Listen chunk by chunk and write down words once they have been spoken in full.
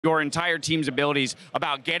your entire team's abilities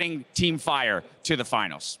about getting Team Fire to the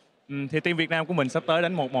finals? Thì team Việt Nam của mình sắp tới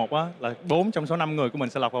đánh 1-1 á, là 4 trong số 5 người của mình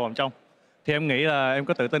sẽ lọt vào vòng trong. Thì em nghĩ là em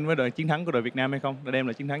có tự tin với đội chiến thắng của đội Việt Nam hay không? Để đem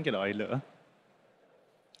lại chiến thắng cho đội lửa.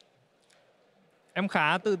 Em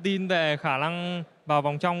khá tự tin về khả năng vào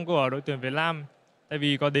vòng trong của đội tuyển Việt Nam. Tại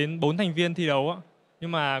vì có đến 4 thành viên thi đấu á,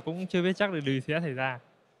 nhưng mà cũng chưa biết chắc được điều gì sẽ xảy ra.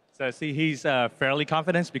 So see, he's fairly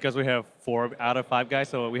confident because we have 4 out of 5 guys,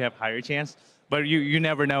 so we have higher chance. But you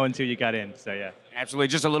never know until you got in, so yeah. Absolutely.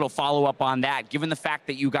 Just a little follow-up on that. Given the fact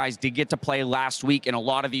that you guys did get to play last week in a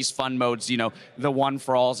lot of these fun modes, you know, the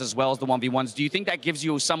one-for-alls as well as the 1v1s, do you think that gives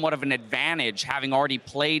you somewhat of an advantage having already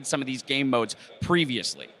played some of these game modes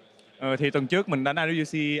previously? Thì tuần trước mình đánh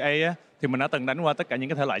WCA á, thì mình đã từng đánh qua tất cả những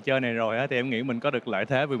cái thể loại chơi này rồi á, thì em nghĩ mình có được lợi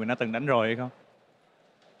thế vì mình đã từng đánh rồi hay không?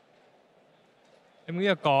 Em nghĩ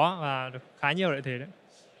là có và được khá nhiều lợi thế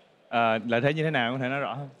đấy. Lợi thế như thế nào có thể nói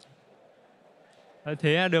rõ hơn? Lợi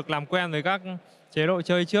thế là được làm quen với các chế độ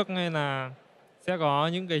chơi trước nên là sẽ có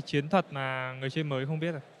những cái chiến thuật mà người chơi mới không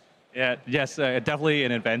biết rồi. Yeah, yes, definitely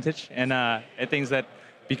an advantage, and I think that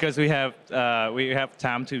because we have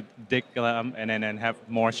time to dig and have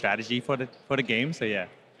more strategy for the game. So yeah.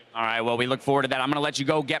 All right, well, we look forward to that. I'm going to let you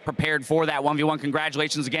go get prepared for that 1v1.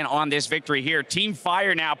 Congratulations again on this victory here. Team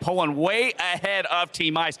Fire now pulling way ahead of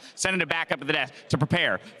Team Ice, sending it back up to the desk to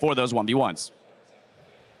prepare for those 1v1s.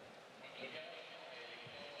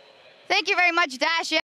 Thank you very much, Dash.